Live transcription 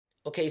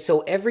Okay, so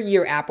every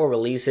year Apple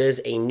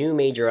releases a new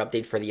major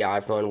update for the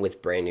iPhone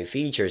with brand new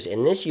features.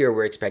 And this year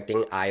we're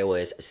expecting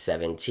iOS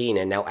 17.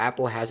 And now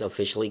Apple has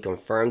officially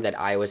confirmed that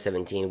iOS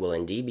 17 will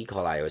indeed be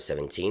called iOS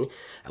 17.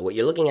 What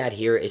you're looking at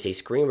here is a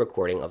screen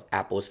recording of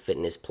Apple's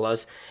Fitness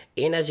Plus.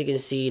 And as you can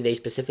see, they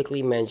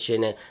specifically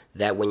mention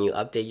that when you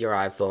update your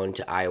iPhone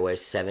to iOS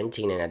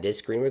 17, and I did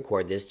screen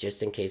record this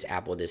just in case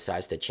Apple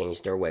decides to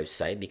change their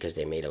website because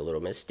they made a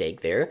little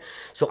mistake there.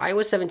 So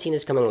iOS 17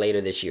 is coming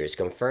later this year. It's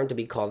confirmed to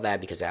be called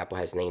that because Apple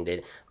has named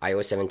it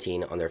iOS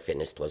 17 on their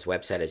Fitness Plus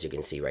website, as you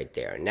can see right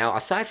there. Now,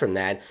 aside from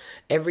that,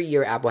 every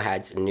year Apple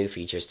adds new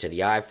features to the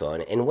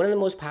iPhone, and one of the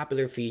most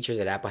popular features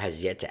that Apple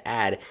has yet to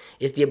add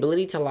is the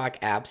ability to lock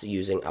apps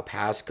using a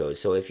passcode.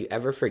 So if you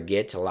ever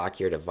forget to lock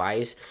your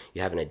device,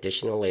 you have an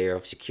additional layer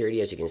of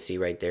security, as you can see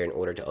right there. In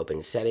order to open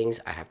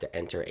settings, I have to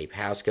enter a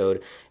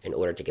passcode in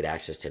order to get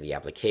access to the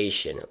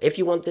application. If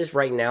you want this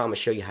right now, I'm going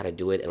to show you how to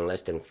do it in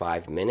less than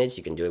 5 minutes.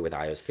 You can do it with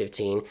iOS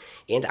 15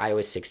 and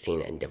iOS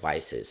 16 and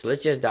devices. So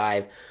let's just dive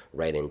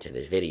right into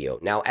this video.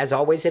 Now, as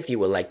always, if you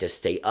would like to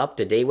stay up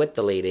to date with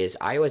the latest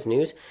iOS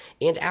news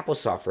and Apple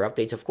software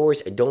updates, of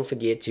course, don't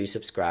forget to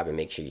subscribe and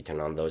make sure you turn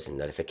on those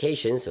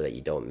notifications so that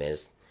you don't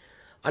miss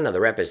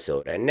another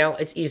episode. And now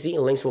it's easy.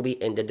 Links will be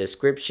in the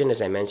description.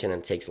 As I mentioned,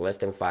 it takes less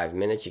than 5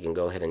 minutes. You can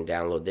go ahead and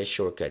download this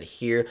shortcut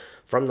here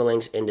from the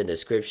links in the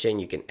description.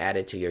 You can add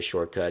it to your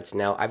shortcuts.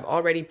 Now, I've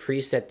already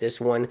preset this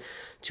one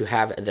to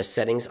have the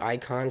settings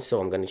icon,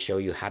 so I'm going to show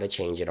you how to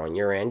change it on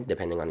your end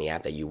depending on the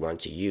app that you want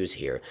to use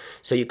here.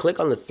 So you click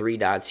on the 3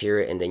 dots here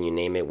and then you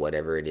name it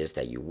whatever it is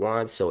that you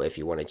want. So if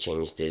you want to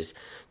change this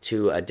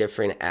to a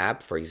different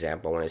app, for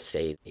example, I want to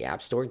say the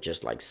App Store,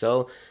 just like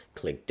so.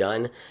 Click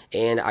done,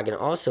 and I can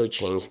also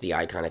change the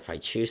icon if I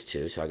choose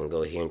to. So I can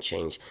go here and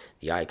change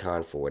the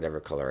icon for whatever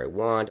color I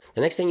want.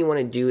 The next thing you want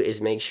to do is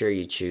make sure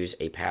you choose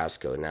a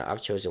passcode. Now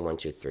I've chosen 1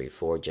 2 3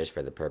 4 just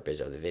for the purpose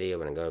of the video,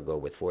 but I'm going to go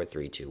with 4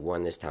 3 2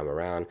 1 this time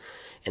around,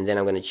 and then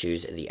I'm going to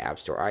choose the App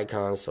Store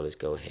icon. So let's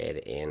go ahead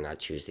and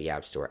choose the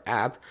App Store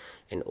app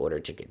in order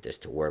to get this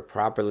to work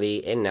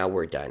properly, and now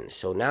we're done.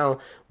 So now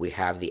we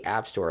have the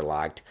App Store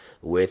locked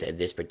with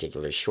this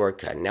particular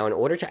shortcut. Now, in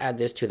order to add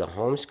this to the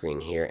home screen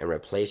here and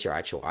replace your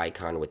actual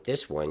icon with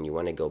this one, you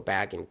want to go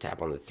back and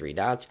tap on the 3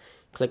 dots,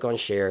 click on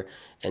share,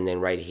 and then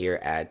right here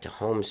add to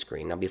home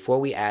screen. Now before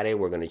we add it,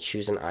 we're going to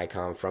choose an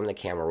icon from the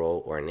camera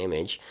roll or an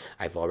image.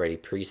 I've already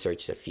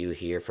pre-searched a few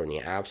here from the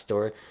App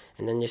Store,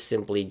 and then just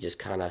simply just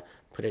kind of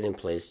put it in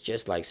place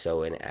just like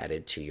so and add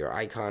it to your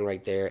icon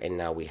right there. And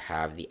now we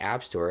have the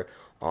App Store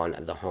on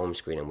the home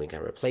screen, and we can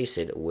replace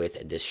it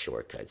with this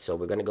shortcut. So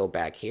we're going to go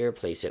back here,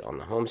 place it on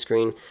the home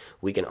screen.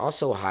 We can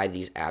also hide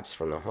these apps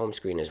from the home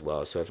screen as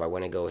well. So if I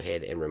want to go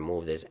ahead and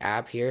remove this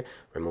app here,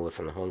 remove it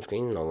from the home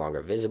screen, no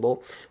longer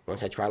visible.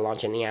 Once I try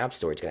launching the App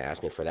Store, it's going to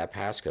ask me for that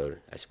passcode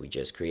as we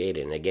just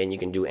created. And again, you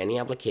can do any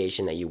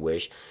application that you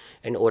wish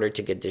in order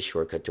to get this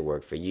shortcut to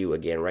work for you.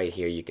 Again, right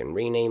here, you can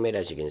rename it.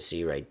 As you can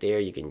see right there,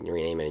 you can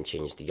rename it and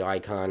change the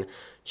icon.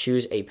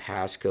 Choose a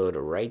passcode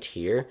right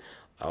here.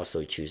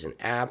 Also choose an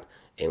app.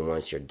 And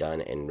once you're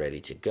done and ready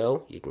to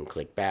go, you can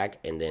click back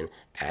and then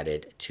add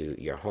it to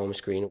your home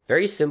screen.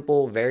 Very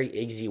simple, very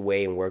easy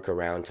way and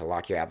workaround to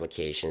lock your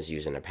applications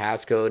using a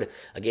passcode.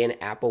 Again,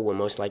 Apple will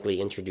most likely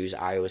introduce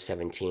iOS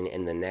 17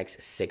 in the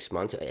next 6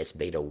 months. It's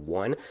beta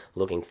 1.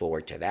 Looking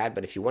forward to that.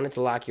 But if you wanted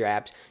to lock your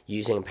apps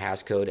using a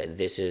passcode,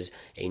 this is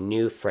a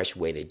new, fresh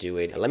way to do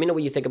it. Let me know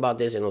what you think about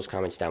this in those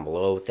comments down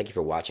below. Thank you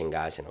for watching,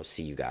 guys, and I'll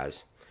see you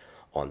guys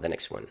on the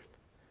next one.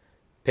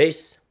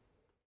 Peace.